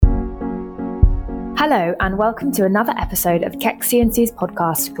Hello and welcome to another episode of Keck C&C's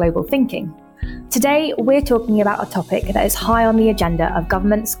podcast, Global Thinking. Today, we're talking about a topic that is high on the agenda of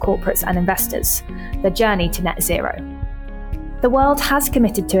governments, corporates and investors, the journey to net zero. The world has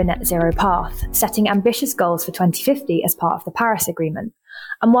committed to a net zero path, setting ambitious goals for 2050 as part of the Paris Agreement.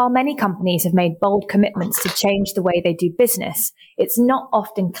 And while many companies have made bold commitments to change the way they do business, it's not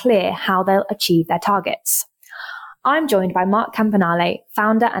often clear how they'll achieve their targets. I'm joined by Mark Campanale,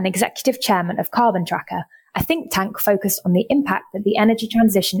 founder and executive chairman of Carbon Tracker, a think tank focused on the impact that the energy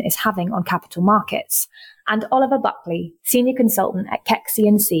transition is having on capital markets, and Oliver Buckley, senior consultant at Keck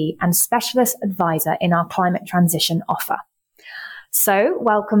C&C and specialist advisor in our climate transition offer. So,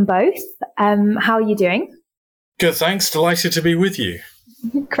 welcome both. How are you doing? Good, thanks. Delighted to be with you.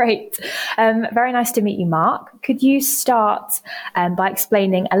 Great. Very nice to meet you, Mark. Could you start by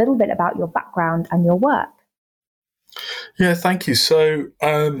explaining a little bit about your background and your work? Yeah, thank you. So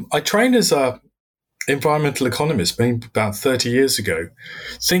I trained as a environmental economist about 30 years ago,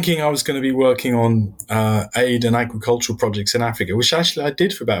 thinking I was going to be working on aid and agricultural projects in Africa, which actually I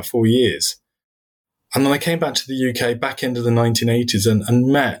did for about 4 years. And then I came back to the UK back into the 1980s and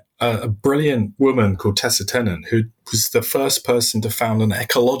met a brilliant woman called Tessa Tennant, who was the first person to found an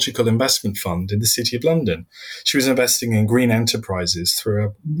ecological investment fund in the City of London. She was investing in green enterprises through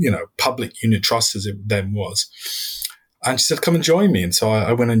a public unit trust, as it then was. And she said, come and join me. And so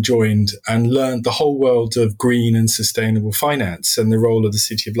I went and joined and learned the whole world of green and sustainable finance and the role of the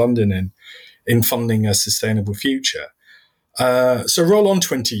City of London in funding a sustainable future. So roll on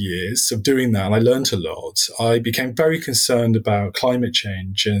 20 years of doing that, and I learned a lot. I became very concerned about climate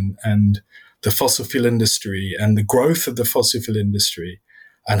change and the fossil fuel industry and the growth of the fossil fuel industry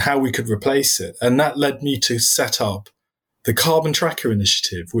and how we could replace it. And that led me to set up the Carbon Tracker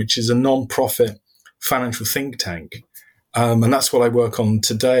Initiative, which is a non-profit financial think tank. And that's what I work on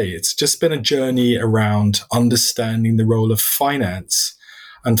today. It's just been a journey around understanding the role of finance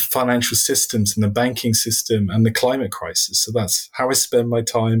and financial systems and the banking system and the climate crisis. So that's how I spend my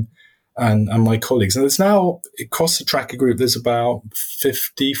time and my colleagues. And there's now, across the Tracker Group, there's about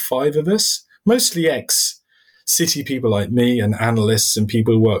 55 of us, mostly ex-City people like me and analysts and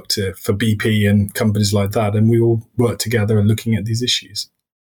people who work for BP and companies like that. And we all work together and looking at these issues.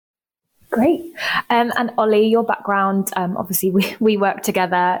 Great. And Ollie, your background, obviously we work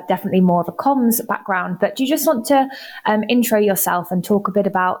together, definitely more of a comms background, but do you just want to intro yourself and talk a bit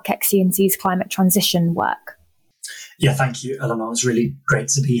about Keck C&C's climate transition work? Yeah, thank you, Eleanor. It's really great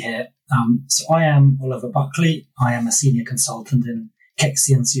to be here. So I am Oliver Buckley. I am a senior consultant in Keck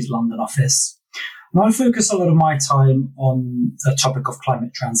C&C's London office. And I focus a lot of my time on the topic of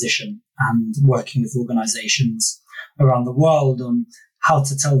climate transition and working with organisations around the world on how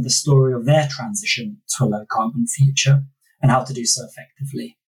to tell the story of their transition to a low carbon future and how to do so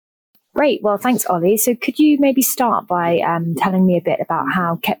effectively. Great. Well, thanks, Ollie. So could you maybe start by telling me a bit about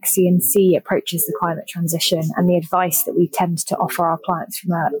how Keck C&C approaches the climate transition and the advice that we tend to offer our clients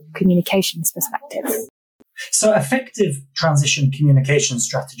from a communications perspective? So effective transition communication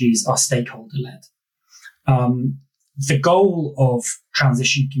strategies are stakeholder-led. The goal of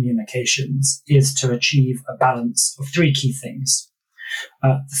transition communications is to achieve a balance of three key things.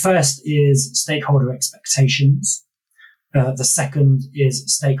 The first is stakeholder expectations. The second is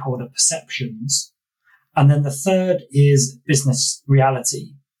stakeholder perceptions. And then the third is business reality.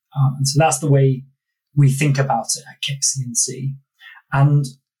 And so that's the way we think about it at Keck C&C. And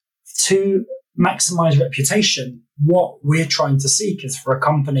to maximize reputation, what we're trying to seek is for a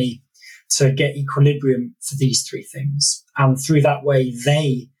company to get equilibrium for these three things. And through that way,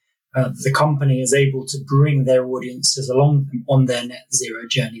 the company is able to bring their audiences along on their net zero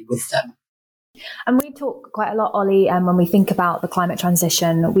journey with them. And we talk quite a lot, Ollie, when we think about the climate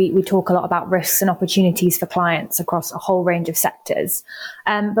transition, we talk a lot about risks and opportunities for clients across a whole range of sectors.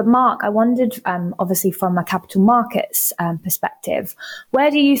 But Mark, I wondered, obviously from a capital markets perspective, where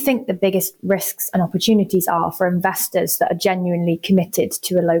do you think the biggest risks and opportunities are for investors that are genuinely committed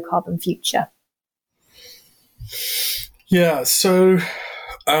to a low carbon future? Yeah, so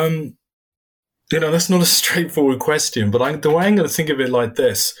that's not a straightforward question, but the way I'm going to think of it like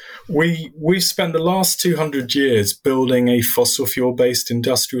this. We've spent the last 200 years building a fossil fuel-based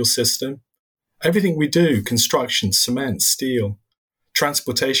industrial system. Everything we do, construction, cement, steel,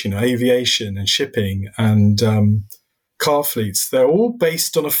 transportation, aviation and shipping and car fleets, they're all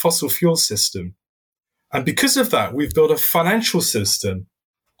based on a fossil fuel system. And because of that, we've built a financial system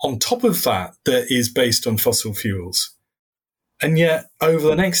on top of that is based on fossil fuels. And yet, over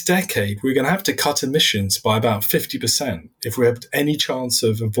the next decade, we're going to have to cut emissions by about 50% if we have any chance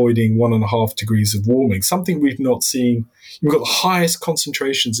of avoiding 1.5 degrees of warming, something we've not seen. We've got the highest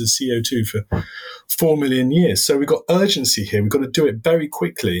concentrations of CO2 for 4 million years. So we've got urgency here. We've got to do it very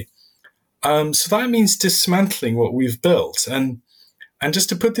quickly. So that means dismantling what we've built. And just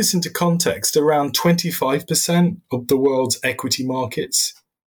to put this into context, around 25% of the world's equity markets,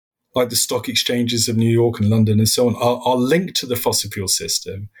 like the stock exchanges of New York and London and so on, are linked to the fossil fuel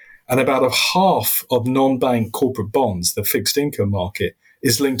system. And about a half of non-bank corporate bonds, the fixed income market,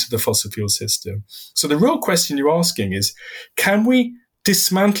 is linked to the fossil fuel system. So the real question you're asking is, can we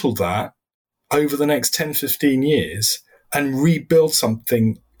dismantle that over the next 10, 15 years and rebuild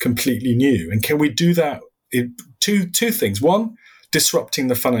something completely new? And can we do that in two things? One, disrupting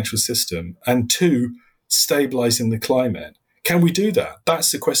the financial system, and two, stabilizing the climate. Can we do that?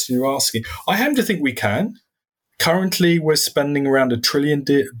 That's the question you're asking. I happen to think we can. Currently, we're spending around $1 trillion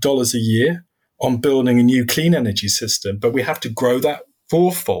a year on building a new clean energy system, but we have to grow that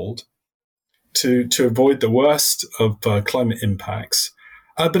fourfold to avoid the worst of climate impacts.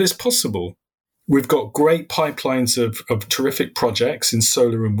 But it's possible. We've got great pipelines of terrific projects in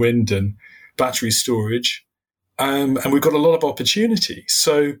solar and wind and battery storage, and we've got a lot of opportunity.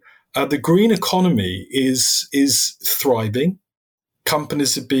 So the green economy is thriving.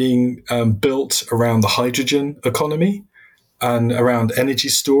 Companies are being built around the hydrogen economy and around energy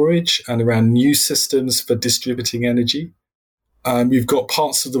storage and around new systems for distributing energy. We've got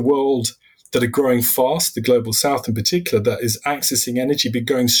parts of the world that are growing fast, the global south in particular, that is accessing energy, but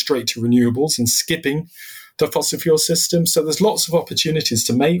going straight to renewables and skipping the fossil fuel system. So there's lots of opportunities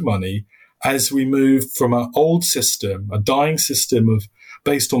to make money as we move from an old system, a dying system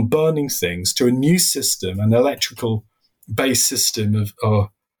based on burning things, to a new system, an electrical-based system of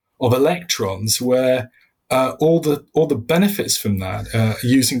electrons, where all the benefits from that,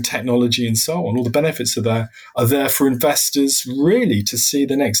 using technology and so on, all the benefits of that are there for investors really to see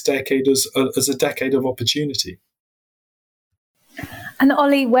the next decade as a decade of opportunity. And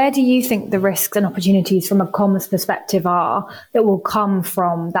Ollie, where do you think the risks and opportunities from a commerce perspective are that will come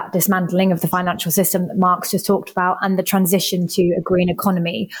from that dismantling of the financial system that Mark's just talked about and the transition to a green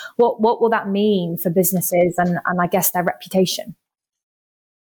economy? What will that mean for businesses and I guess their reputation?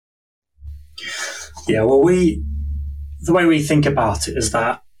 Yeah, well, the way we think about it is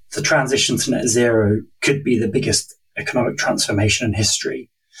that the transition to net zero could be the biggest economic transformation in history.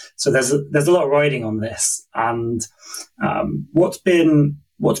 So there's a lot riding on this, and what's been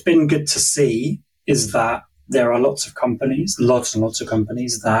good to see is that there are lots and lots of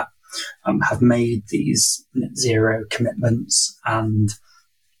companies that have made these net zero commitments, and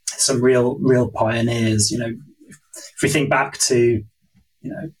some real pioneers. If we think back to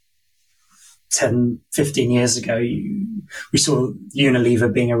 10, 15 years ago, we saw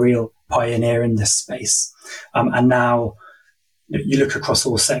Unilever being a real pioneer in this space, and now you look across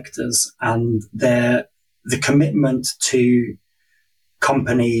all sectors, and the commitment to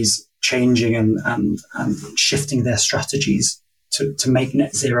companies changing and shifting their strategies to make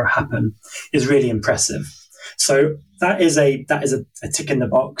net zero happen is really impressive. So that is a tick in the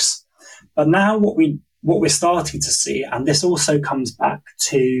box. But now what we're starting to see, and this also comes back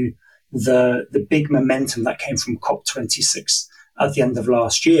to the big momentum that came from COP26 at the end of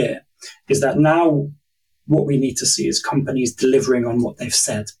last year, is that now what we need to see is companies delivering on what they've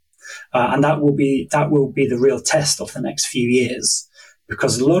said, and that will be the real test of the next few years,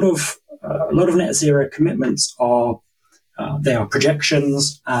 because a lot of net zero commitments are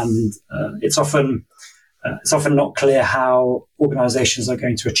projections, and it's often not clear how organizations are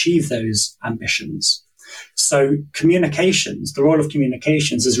going to achieve those ambitions. So the role of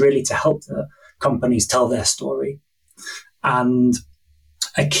communications is really to help the companies tell their story. And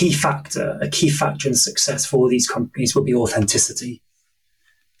a key factor in success for these companies will be authenticity.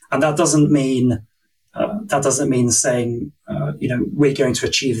 And that doesn't mean saying, we're going to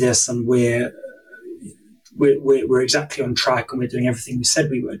achieve this and we're exactly on track and we're doing everything we said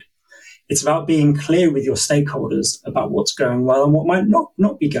we would. It's about being clear with your stakeholders about what's going well and what might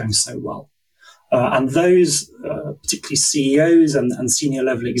not be going so well. And those, particularly CEOs and senior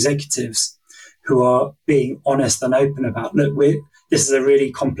level executives who are being honest and open about, look, this is a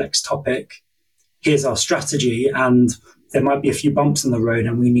really complex topic. Here's our strategy, and there might be a few bumps in the road,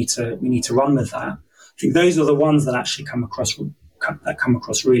 and we need to run with that. I think those are the ones that actually come across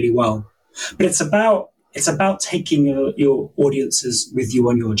really well. But it's about taking your audiences with you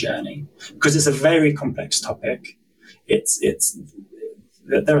on your journey, because it's a very complex topic.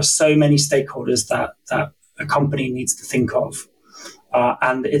 There are so many stakeholders that a company needs to think of,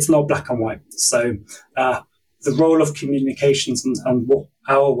 and it's not black and white. So the role of communications and what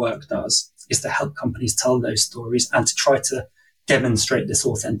our work does is to help companies tell those stories and to try to demonstrate this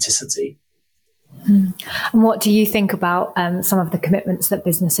authenticity. And what do you think about some of the commitments that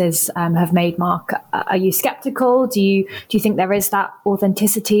businesses have made, Mark? Are you skeptical? Do you think there is that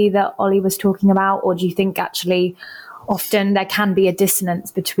authenticity that Ollie was talking about? Or do you think actually often there can be a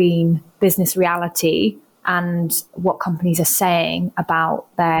dissonance between business reality and what companies are saying about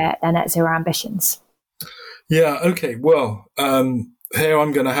their net zero ambitions? Yeah, okay. Well, here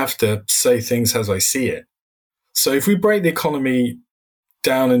I'm going to have to say things as I see it. So if we break the economy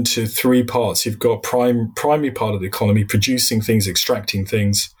down into three parts, you've got primary part of the economy, producing things, extracting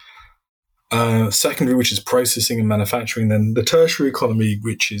things. Secondary, which is processing and manufacturing. Then the tertiary economy,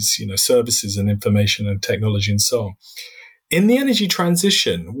 which is, services and information and technology and so on. In the energy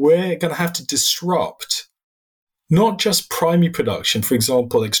transition, we're going to have to disrupt not just primary production, for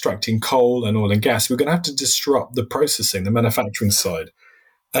example, extracting coal and oil and gas. We're going to have to disrupt the processing, the manufacturing side.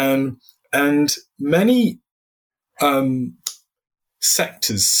 And many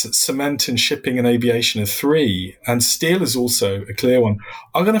sectors, cement and shipping and aviation are three, and steel is also a clear one,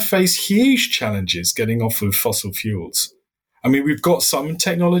 are going to face huge challenges getting off of fossil fuels. I mean, we've got some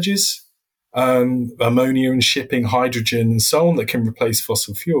technologies, ammonia and shipping, hydrogen and so on, that can replace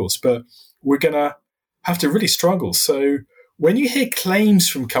fossil fuels, but we're going to have to really struggle. So when you hear claims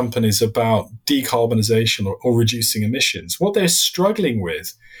from companies about decarbonisation or reducing emissions, what they're struggling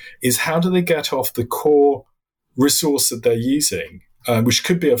with is how do they get off the core resource that they're using, which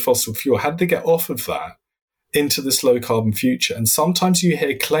could be a fossil fuel. How do they get off of that into this low carbon future? And sometimes you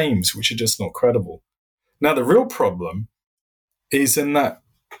hear claims which are just not credible. Now, the real problem is in that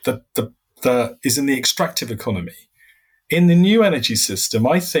is in the extractive economy. In the new energy system,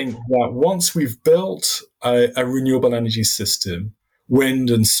 I think that once we've built a renewable energy system, wind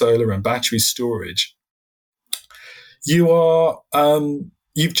and solar and battery storage, you've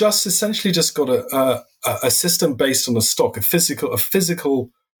just essentially just got a system based on a stock, a physical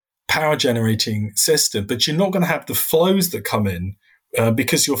power generating system, but you're not going to have the flows that come in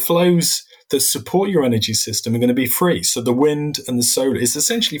because your flows that support your energy system are going to be free. So the wind and the solar is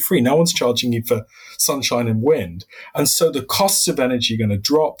essentially free. No one's charging you for sunshine and wind. And so the costs of energy are going to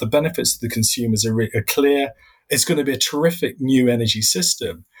drop. The benefits to the consumers are clear. It's going to be a terrific new energy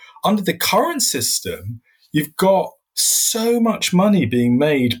system. Under the current system, you've got so much money being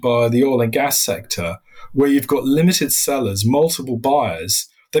made by the oil and gas sector where you've got limited sellers, multiple buyers.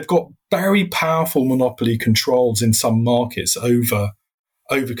 They've got very powerful monopoly controls in some markets over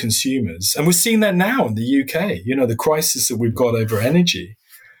consumers. And we're seeing that now in the UK, the crisis that we've got over energy,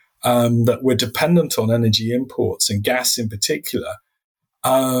 that we're dependent on energy imports and gas in particular.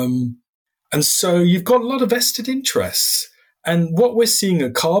 And so you've got a lot of vested interests. And what we're seeing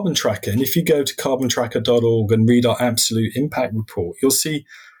at Carbon Tracker, and if you go to carbontracker.org and read our absolute impact report, you'll see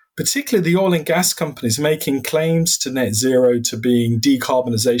particularly the oil and gas companies making claims to net zero, to being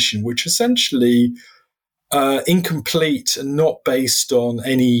decarbonisation, which essentially incomplete and not based on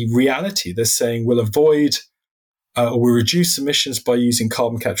any reality. They're saying we'll avoid or we'll reduce emissions by using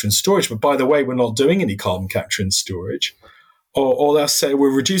carbon capture and storage. But by the way, we're not doing any carbon capture and storage. Or they'll say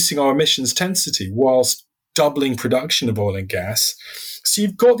we're reducing our emissions intensity whilst doubling production of oil and gas. So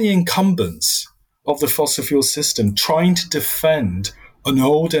you've got the incumbents of the fossil fuel system trying to defend an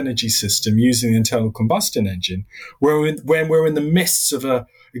old energy system using the internal combustion engine, when we're in the midst of an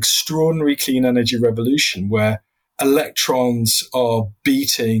extraordinary clean energy revolution where electrons are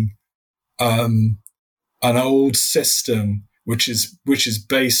beating an old system which is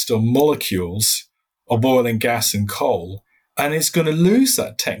based on molecules of oil and gas and coal, and it's going to lose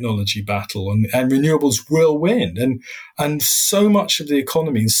that technology battle, and renewables will win. And so much of the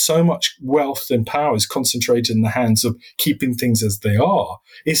economy and so much wealth and power is concentrated in the hands of keeping things as they are.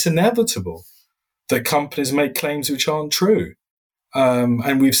 It's inevitable that companies make claims which aren't true.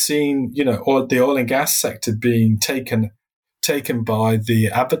 And we've seen, the oil and gas sector being taken by the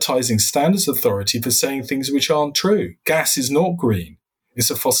Advertising Standards Authority for saying things which aren't true. Gas is not green. It's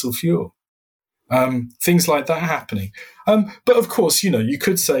a fossil fuel. Things like that happening. But of course, you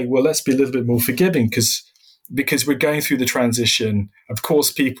could say, well, let's be a little bit more forgiving because we're going through the transition. Of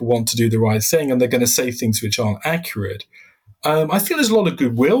course, people want to do the right thing and they're going to say things which aren't accurate. I think there's a lot of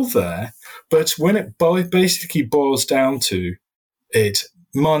goodwill there, but when it basically boils down to it,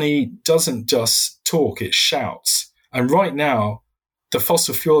 money doesn't just talk, it shouts. And right now, the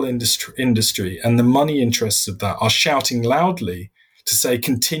fossil fuel industry and the money interests of that are shouting loudly to say,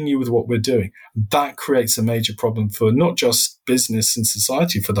 continue with what we're doing. That creates a major problem for not just business and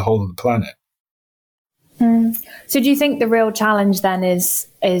society, for the whole of the planet. So do you think the real challenge then is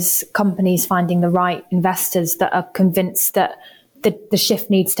companies finding the right investors that are convinced that the shift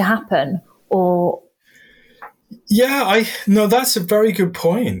needs to happen? Or no, that's a very good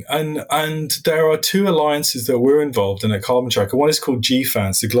point. And there are two alliances that we're involved in at Carbon Tracker. One is called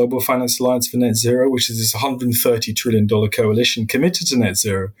GFANZ, the Global Finance Alliance for Net Zero, which is this $130 trillion coalition committed to net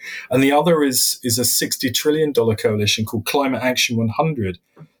zero. And the other is a $60 trillion coalition called Climate Action 100,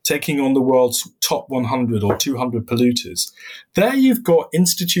 taking on the world's top 100 or 200 polluters. There you've got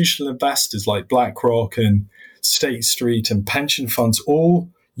institutional investors like BlackRock and State Street and pension funds all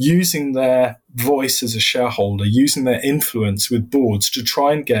using their voice as a shareholder, using their influence with boards to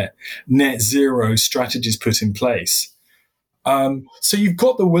try and get net zero strategies put in place. So you've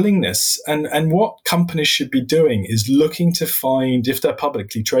got the willingness, and what companies should be doing is looking to find, if they're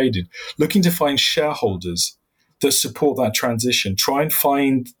publicly traded, looking to find shareholders that support that transition. Try and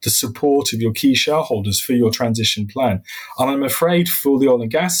find the support of your key shareholders for your transition plan. And I'm afraid for the oil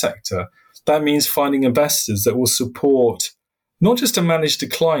and gas sector, that means finding investors that will support not just a managed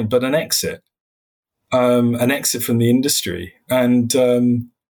decline, but an exit from the industry. And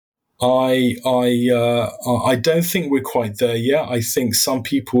I don't think we're quite there yet. I think some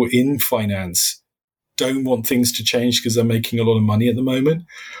people in finance don't want things to change because they're making a lot of money at the moment,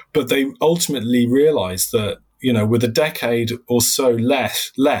 but they ultimately realize that, with a decade or so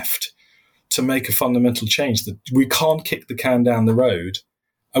left to make a fundamental change, that we can't kick the can down the road,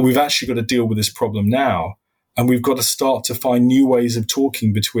 and we've actually got to deal with this problem now. And we've got to start to find new ways of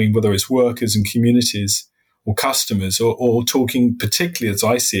talking between whether it's workers and communities or customers, or talking particularly, as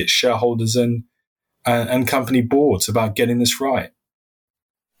I see it, shareholders and company boards about getting this right.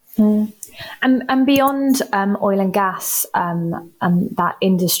 And beyond oil and gas and that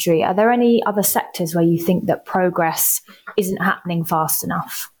industry, are there any other sectors where you think that progress isn't happening fast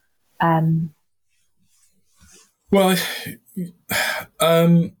enough?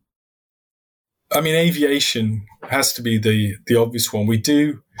 Aviation has to be the obvious one.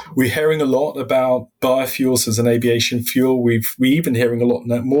 We're hearing a lot about biofuels as an aviation fuel. We're even hearing a lot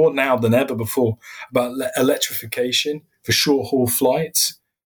more now than ever before about electrification for short haul flights.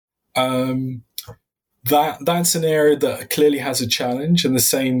 That's an area that clearly has a challenge, and the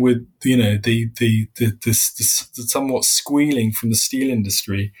same with the somewhat squealing from the steel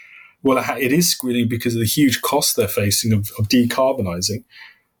industry. Well, it is squealing because of the huge cost they're facing of decarbonising.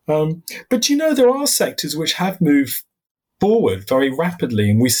 But there are sectors which have moved forward very rapidly,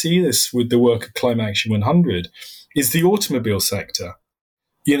 and we see this with the work of Climate Action 100, is the automobile sector.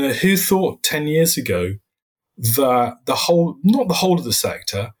 Who thought 10 years ago that not the whole of the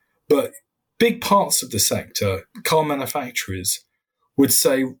sector, but big parts of the sector, car manufacturers, would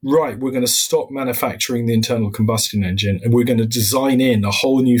say, right, we're going to stop manufacturing the internal combustion engine and we're going to design in a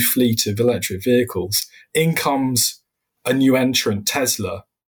whole new fleet of electric vehicles. In comes a new entrant, Tesla,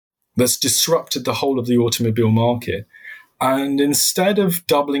 that's disrupted the whole of the automobile market. And instead of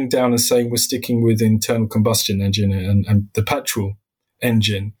doubling down and saying we're sticking with internal combustion engine and the petrol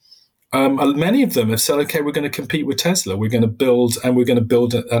engine, many of them have said, okay, we're going to compete with Tesla. We're going to build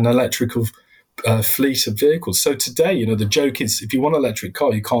an electrical fleet of vehicles. So today, the joke is, if you want an electric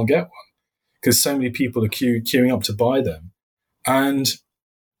car, you can't get one because so many people are queuing up to buy them. And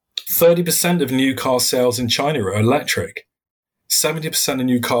 30% of new car sales in China are electric. 70% of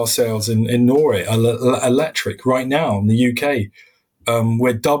new car sales in Norway are electric. Right now in the UK,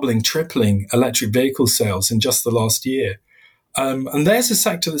 we're doubling, tripling electric vehicle sales in just the last year. And there's a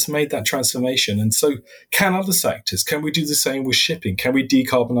sector that's made that transformation. And so can other sectors? Can we do the same with shipping? Can we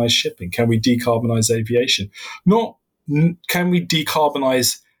decarbonize shipping? Can we decarbonize aviation? Can we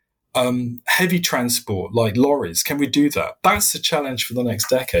decarbonize heavy transport like lorries? Can we do that? That's the challenge for the next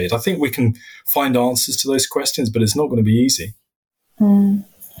decade. I think we can find answers to those questions, but it's not going to be easy.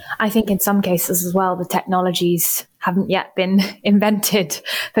 I think in some cases as well, the technologies haven't yet been invented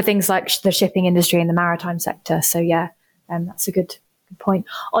for things like the shipping industry and the maritime sector. So yeah, that's a good point.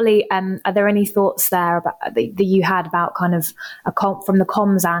 Ollie, are there any thoughts there about that you had about kind of from the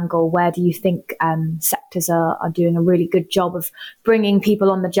comms angle? Where do you think sectors are doing a really good job of bringing people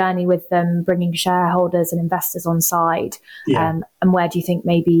on the journey with them, bringing shareholders and investors on side? Yeah. And where do you think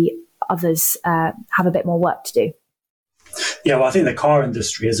maybe others have a bit more work to do? Yeah, well, I think the car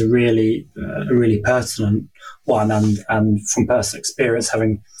industry is a really pertinent one, and from personal experience,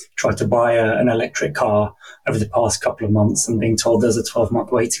 having tried to buy an electric car over the past couple of months and being told there's a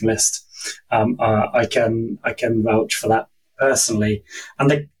 12-month waiting list, I can vouch for that personally.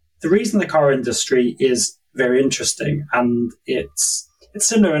 And the reason the car industry is very interesting, and it's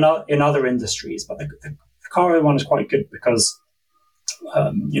similar in other industries, but the car one is quite good because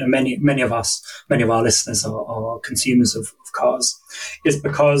many of our listeners are consumers of cars, is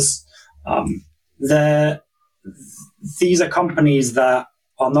because these are companies that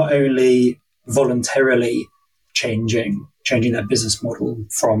are not only voluntarily changing their business model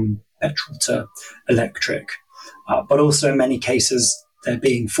from petrol to electric, but also in many cases they're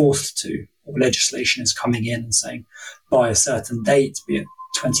being forced to, or legislation is coming in and saying by a certain date, be it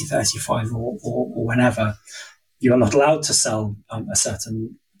 2035 or whenever, you are not allowed to sell a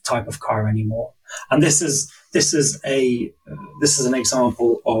certain type of car anymore. And this is an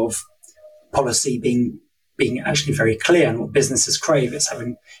example of policy being actually very clear, and what businesses crave is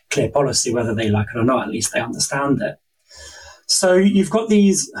having clear policy, whether they like it or not. At least they understand it. So you've got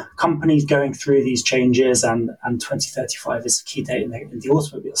these companies going through these changes, and 2035 is a key date in the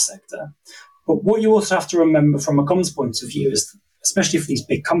automobile sector. But what you also have to remember from a comms point of view is, especially for these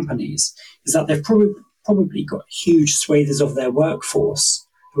big companies, is that they've probably got huge swathes of their workforce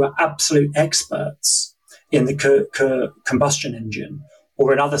who are absolute experts in the combustion engine,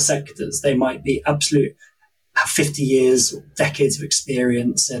 or in other sectors they might be have 50 years or decades of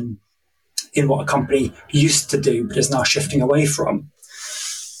experience in what a company used to do but is now shifting away from.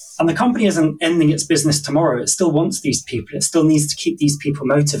 And the company isn't ending its business tomorrow. It still wants these people. It still needs to keep these people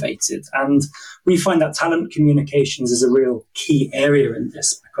motivated. And we find that talent communications is a real key area in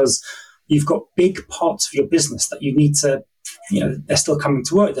this, because you've got big parts of your business that you need to, they're still coming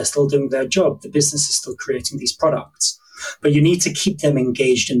to work. They're still doing their job. The business is still creating these products, but you need to keep them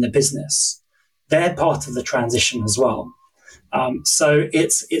engaged in the business. They're part of the transition as well. So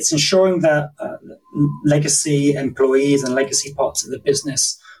it's ensuring that legacy employees and legacy parts of the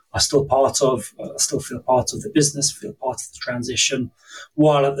business are still feel part of the business, feel part of the transition,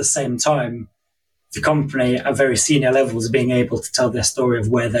 while at the same time, the company at very senior levels being able to tell their story of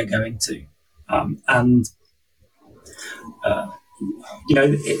where they're going to.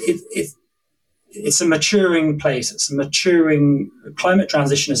 It's a maturing place. Climate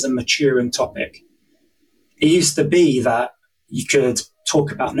transition is a maturing topic. It used to be that you could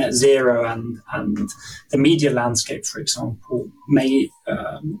talk about net zero and the media landscape, for example, may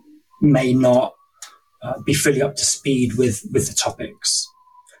not be fully up to speed with the topics.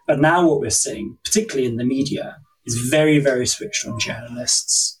 But now what we're seeing, particularly in the media, is very, very switched on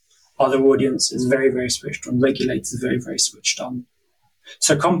journalists. Other audiences, very, very switched on. Regulators, very, very switched on.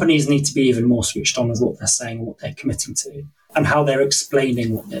 So companies need to be even more switched on with what they're saying, what they're committing to, and how they're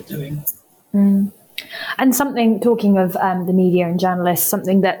explaining what they're doing. Mm. And talking of the media and journalists,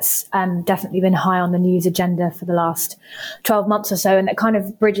 something that's definitely been high on the news agenda for the last 12 months or so, and that kind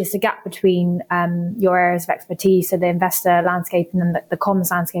of bridges the gap between your areas of expertise, so the investor landscape and then the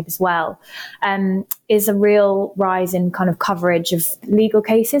comms landscape as well, is a real rise in kind of coverage of legal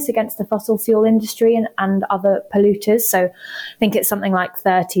cases against the fossil fuel industry and other polluters. So I think it's something like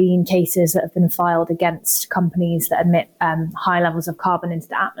 13 cases that have been filed against companies that emit high levels of carbon into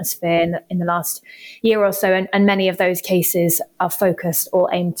the atmosphere in the last year or so, and many of those cases are focused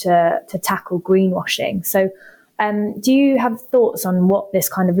or aimed to tackle greenwashing. So do you have thoughts on what this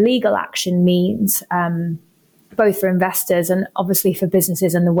kind of legal action means, both for investors and obviously for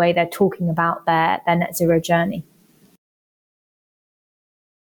businesses and the way they're talking about their net zero journey?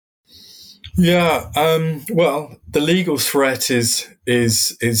 Yeah, well, the legal threat is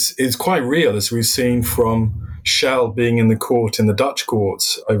quite real, as we've seen from Shell being in the Dutch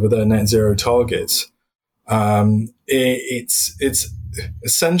courts over their net zero targets. It's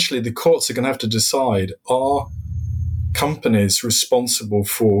essentially the courts are going to have to decide, are companies responsible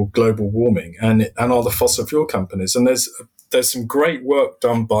for global warming, and are the fossil fuel companies? And there's some great work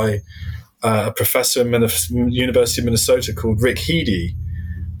done by a professor in University of Minnesota called Rick Heady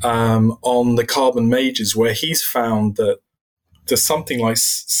on the carbon majors, where he's found that there's something like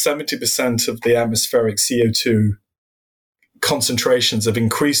 70% of the atmospheric CO2 concentrations have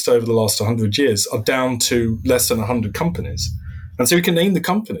increased over the last 100 years are down to less than 100 companies. And so we can name the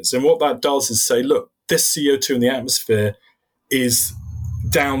companies. And what that does is say, look, this CO2 in the atmosphere is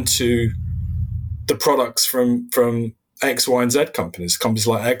down to the products from X, Y, and Z companies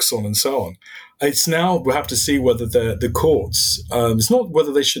like Exxon and so on. It's now we have to see whether the courts, it's not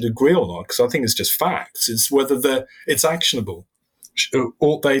whether they should agree or not, because I think it's just facts. It's whether it's actionable.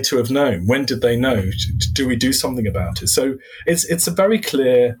 Ought they to have known? When did they know? Do we do something about it? So it's a very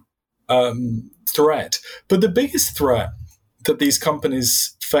clear threat. But the biggest threat that these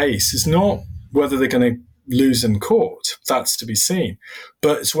companies face is not whether they're going to lose in court. That's to be seen.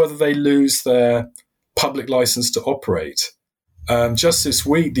 But it's whether they lose their public license to operate. Just this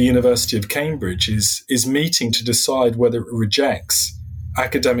week, the University of Cambridge is meeting to decide whether it rejects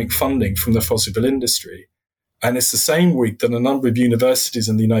academic funding from the fossil fuel industry. And it's the same week that a number of universities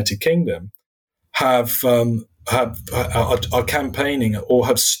in the United Kingdom are campaigning or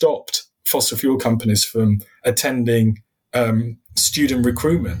have stopped fossil fuel companies from attending student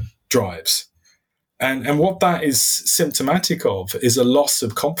recruitment drives. And what that is symptomatic of is a loss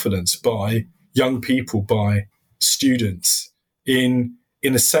of confidence by young people, by students in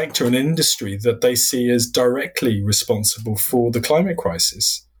a sector and industry that they see as directly responsible for the climate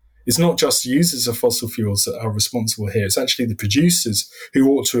crisis. It's not just users of fossil fuels that are responsible here. It's actually the producers who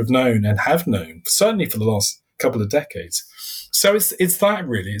ought to have known and have known, certainly for the last couple of decades. So it's that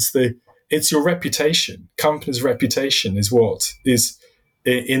really. It's your reputation. Company's reputation is what is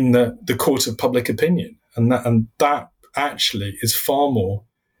in the court of public opinion, and that actually is far more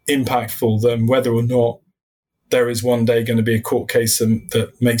impactful than whether or not there is one day going to be a court case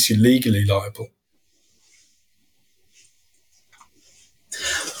that makes you legally liable.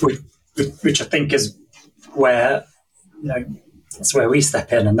 Which I think is where, that's where we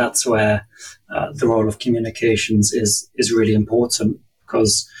step in, and that's where the role of communications is really important.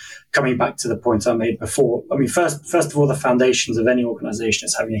 Because coming back to the point I made before, I mean, first of all, the foundations of any organisation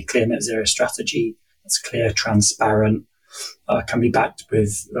is having a clear net zero strategy that's clear, transparent, can be backed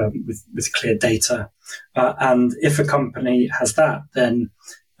with clear data, and if a company has that, then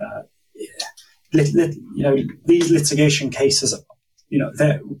these litigation cases,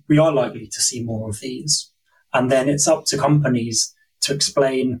 we are likely to see more of these, and then it's up to companies to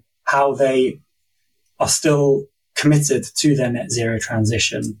explain how they are still committed to their net zero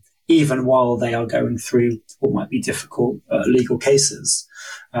transition, even while they are going through what might be difficult legal cases.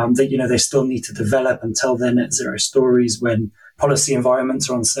 They still need to develop and tell their net zero stories when policy environments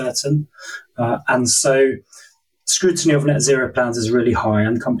are uncertain. And so scrutiny of net zero plans is really high,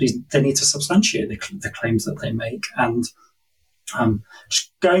 and companies, they need to substantiate the claims that they make. And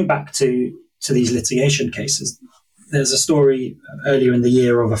going back to these litigation cases, there's a story earlier in the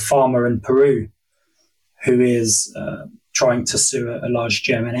year of a farmer in Peru who is trying to sue a large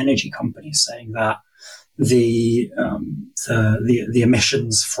German energy company, saying that the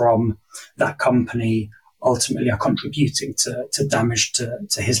emissions from that company ultimately are contributing to damage to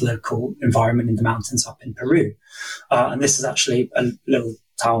his local environment in the mountains up in Peru. And this is actually a little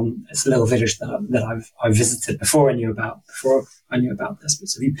town, it's a little village that I've visited before I knew about this. But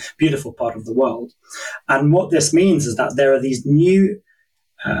it's a beautiful part of the world. And what this means is that there are these new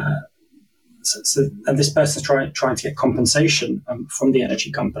and this person's trying to get compensation from the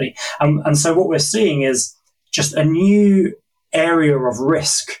energy company. And so what we're seeing is just a new area of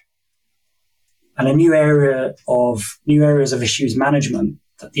risk and a new areas of issues management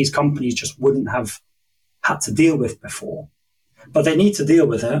that these companies just wouldn't have had to deal with before. But they need to deal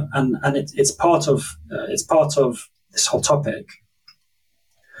with it, and it's part of this whole topic.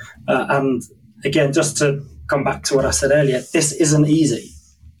 And again, just to come back to what I said earlier, this isn't easy.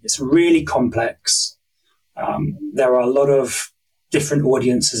 It's really complex. There are a lot of different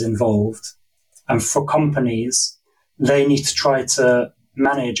audiences involved. And for companies, they need to try to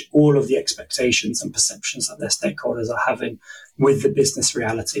manage all of the expectations and perceptions that their stakeholders are having with the business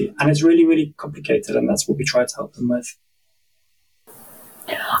reality. And it's really, really complicated. And that's what we try to help them with.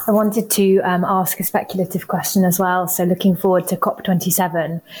 I wanted to ask a speculative question as well. So looking forward to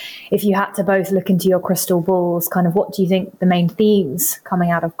COP27, if you had to both look into your crystal balls, kind of what do you think the main themes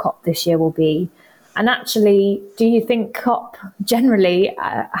coming out of COP this year will be? And actually, do you think COP generally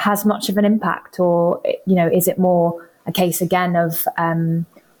has much of an impact, or, is it more a case again of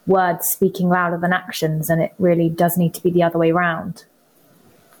words speaking louder than actions, and it really does need to be the other way around?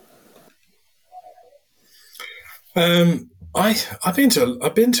 I've been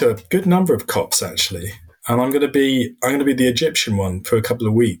to a good number of COPs actually, and I'm going to be the Egyptian one for a couple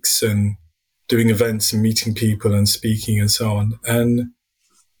of weeks and doing events and meeting people and speaking and so on. And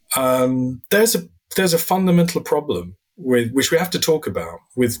there's a fundamental problem which we have to talk about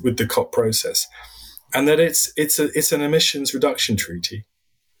with the COP process, and that it's an emissions reduction treaty.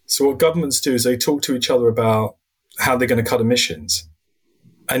 So what governments do is they talk to each other about how they're going to cut emissions,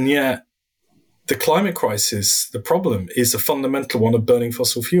 and yet the climate crisis, the problem is a fundamental one of burning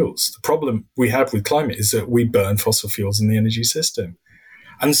fossil fuels. The problem we have with climate is that we burn fossil fuels in the energy system.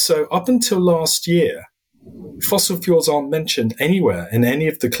 And so up until last year, fossil fuels aren't mentioned anywhere in any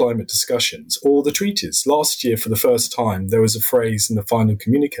of the climate discussions or the treaties. Last year, for the first time, there was a phrase in the final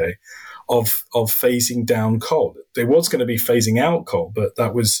communique of phasing down coal. There was going to be phasing out coal, but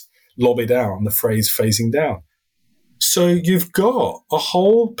that was lobbied out on the phrase phasing down. So you've got a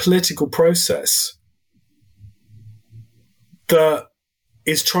whole political process that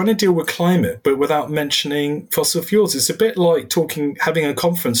is trying to deal with climate, but without mentioning fossil fuels. It's a bit like having a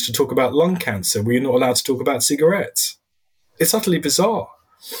conference to talk about lung cancer where you're not allowed to talk about cigarettes. It's utterly bizarre.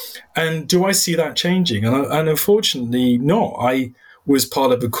 And do I see that changing? And unfortunately not. I was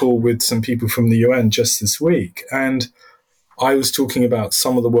part of a call with some people from the UN just this week, and I was talking about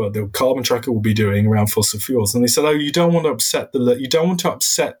some of the work that Carbon Tracker will be doing around fossil fuels. And they said, you don't want to upset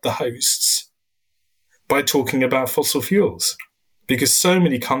the hosts by talking about fossil fuels, because so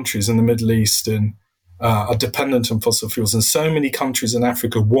many countries in the Middle East are dependent on fossil fuels, and so many countries in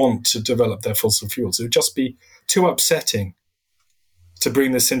Africa want to develop their fossil fuels. It would just be too upsetting to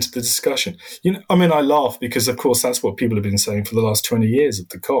bring this into the discussion. I laugh because, of course, that's what people have been saying for the last 20 years of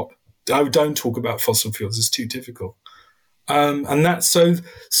the COP. Don't talk about fossil fuels; it's too difficult. And that's so.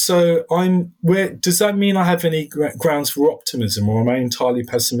 Does that mean I have any grounds for optimism, or am I entirely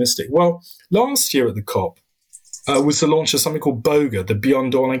pessimistic? Well, last year at the COP was the launch of something called BOGA, the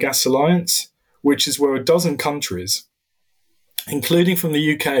Beyond Oil and Gas Alliance, which is where a dozen countries, including from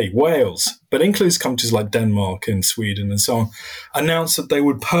the UK, Wales, but includes countries like Denmark and Sweden and so on, announced that they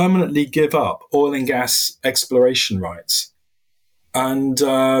would permanently give up oil and gas exploration rights. And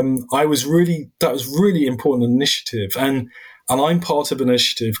that was really important initiative. And I'm part of an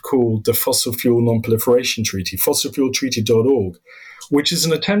initiative called the Fossil Fuel Non-Proliferation Treaty, fossilfueltreaty.org, which is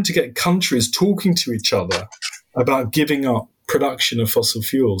an attempt to get countries talking to each other about giving up production of fossil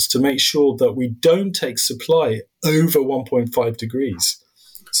fuels to make sure that we don't take supply over 1.5 degrees.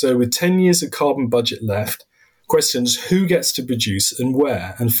 So with 10 years of carbon budget left, questions who gets to produce and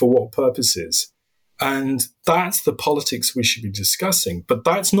where and for what purposes. And that's the politics we should be discussing. But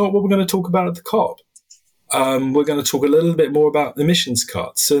that's not what we're going to talk about at the COP. We're going to talk a little bit more about emissions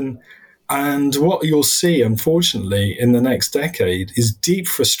cuts. And what you'll see, unfortunately, in the next decade is deep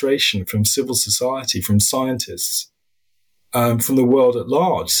frustration from civil society, from scientists, from the world at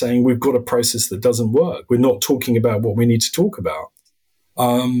large, saying we've got a process that doesn't work. We're not talking about what we need to talk about.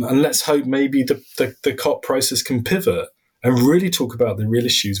 And let's hope maybe the COP process can pivot and really talk about the real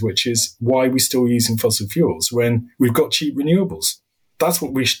issues, which is why we're still using fossil fuels when we've got cheap renewables. That's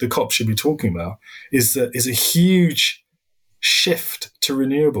what the COP should be talking about, is a huge shift to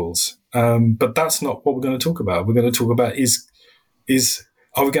renewables. But that's not what we're going to talk about. We're going to talk about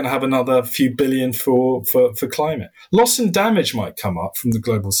are we going to have another few billion for climate? Loss and damage might come up from the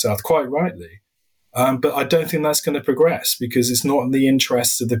global south, quite rightly. But I don't think that's going to progress, because it's not in the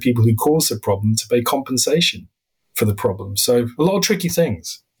interests of the people who cause the problem to pay compensation for the problem. So a lot of tricky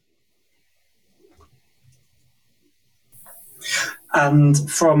things. And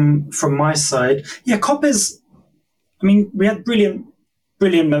from my side, COP is, we had brilliant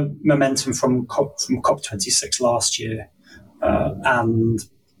momentum from COP26 last year. And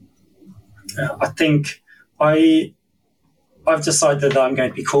I think I've decided that I'm going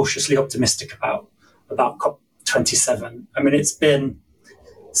to be cautiously optimistic about COP27. It's been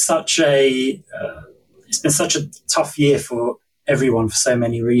such a tough year for everyone for so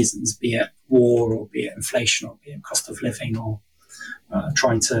many reasons, be it war or be it inflation or be it cost of living or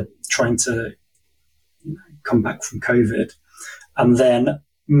trying to come back from COVID. And then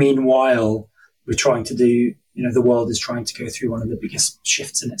meanwhile, we're trying to do, the world is trying to go through one of the biggest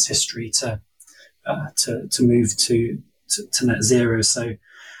shifts in its history to move to net zero. So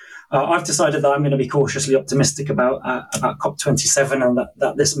I've decided that I'm going to be cautiously optimistic about COP27 and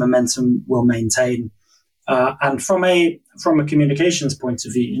that this momentum will maintain. And from a communications point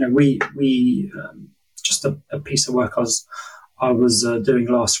of view, we just a piece of work I was doing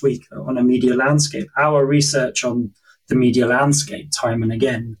last week on a media landscape. Our research on the media landscape, time and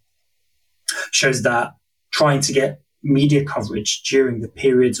again, shows that trying to get media coverage during the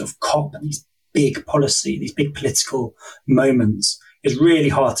periods of COP and these big political moments is really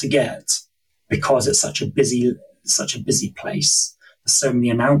hard to get, because it's such a busy place. There's so many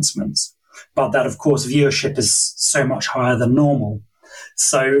announcements, but that, of course, viewership is so much higher than normal.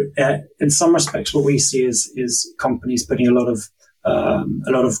 So in some respects, what we see is companies putting a lot of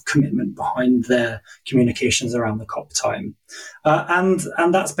commitment behind their communications around the COP time, and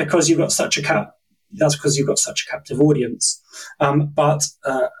that's because you've got such a captive audience. But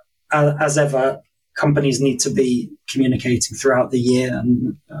as ever, companies need to be communicating throughout the year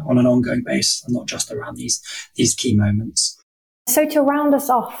and on an ongoing basis, and not just around these key moments. So to round us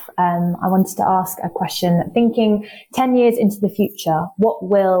off, I wanted to ask a question. Thinking 10 years into the future, what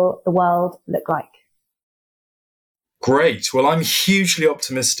will the world look like? Great. Well, I'm hugely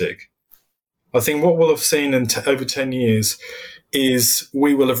optimistic. I think what we'll have seen in over 10 years is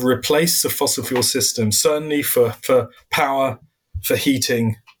we will have replaced the fossil fuel system, certainly for power, for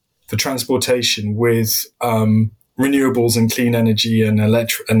heating, for transportation, with renewables and clean energy and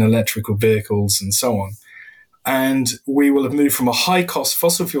electrical vehicles and so on. And we will have moved from a high-cost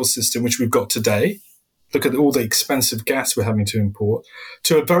fossil fuel system, which we've got today, look at all the expensive gas we're having to import,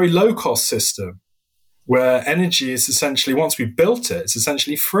 to a very low-cost system where energy is essentially, once we've built it, it's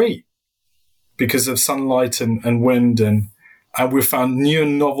essentially free because of sunlight and wind, and we've found new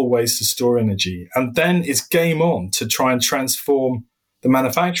and novel ways to store energy. And then it's game on to try and transform the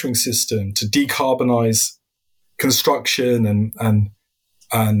manufacturing system to decarbonize construction and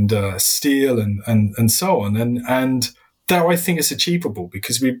steel and so on. And that I think is achievable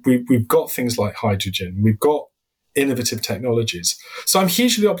because we've got things like hydrogen, we've got innovative technologies. So I'm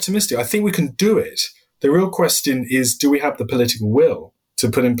hugely optimistic. I think we can do it. The real question is, do we have the political will to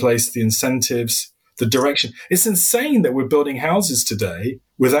put in place the incentives, the direction? It's insane that we're building houses today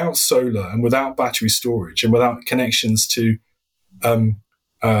without solar and without battery storage and without connections to for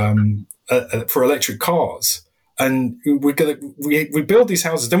electric cars. And we build these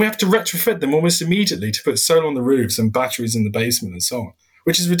houses, then we have to retrofit them almost immediately to put solar on the roofs and batteries in the basement and so on,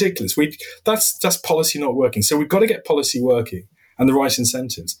 which is ridiculous. That's policy not working. So we've got to get policy working and the right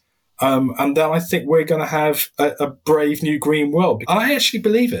incentives. And then I think we're going to have a brave new green world. I actually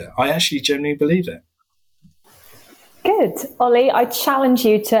believe it. I actually genuinely believe it. Good. Ollie, I challenge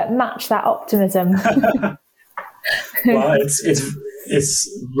you to match that optimism. Well, it's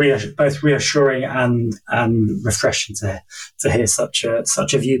both reassuring and refreshing to hear such a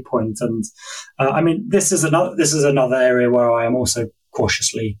viewpoint. And I mean, this is another area where I am also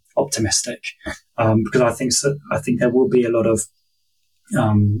cautiously optimistic, because I think there will be a lot of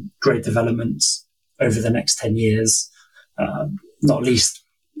great developments over the next 10 years, not least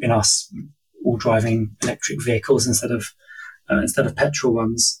in us all driving electric vehicles instead of petrol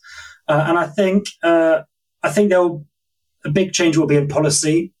ones. And I think a big change will be in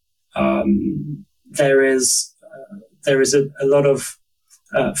policy. There is a lot of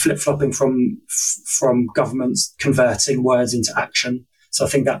flip-flopping from governments converting words into action. So I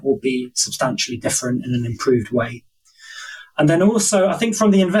think that will be substantially different in an improved way. And then also, I think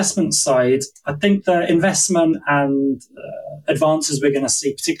from the investment side, I think the investment and advances we're going to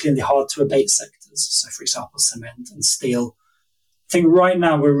see, particularly in the hard-to-abate sectors, so for example, cement and steel, I think right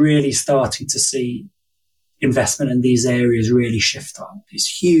now we're really starting to see investment in these areas really shift up. These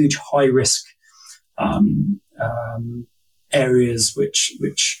huge, high-risk areas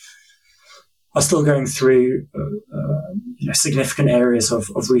which are still going through significant areas of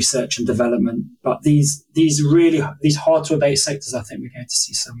research and development. But these hard to abate sectors, I think we're going to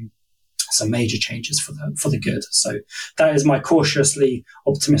see some major changes for the good. So that is my cautiously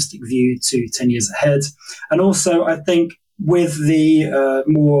optimistic view to 10 years ahead. And also, I think with the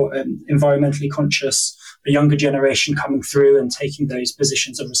more environmentally conscious, a younger generation coming through and taking those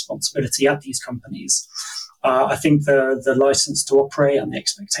positions of responsibility at these companies, I think the license to operate and the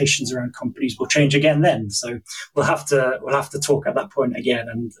expectations around companies will change again then. So we'll have to talk at that point again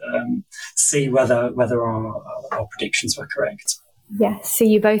and see whether our predictions were correct. Yeah, see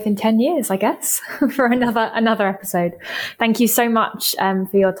you both in 10 years, I guess, for another episode. Thank you so much for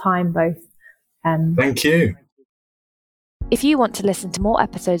your time, both. Thank you. If you want to listen to more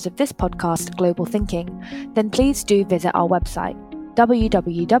episodes of this podcast, Global Thinking, then please do visit our website,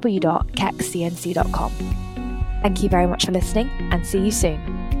 www.kexcnc.com. Thank you very much for listening, and see you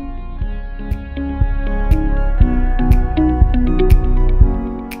soon.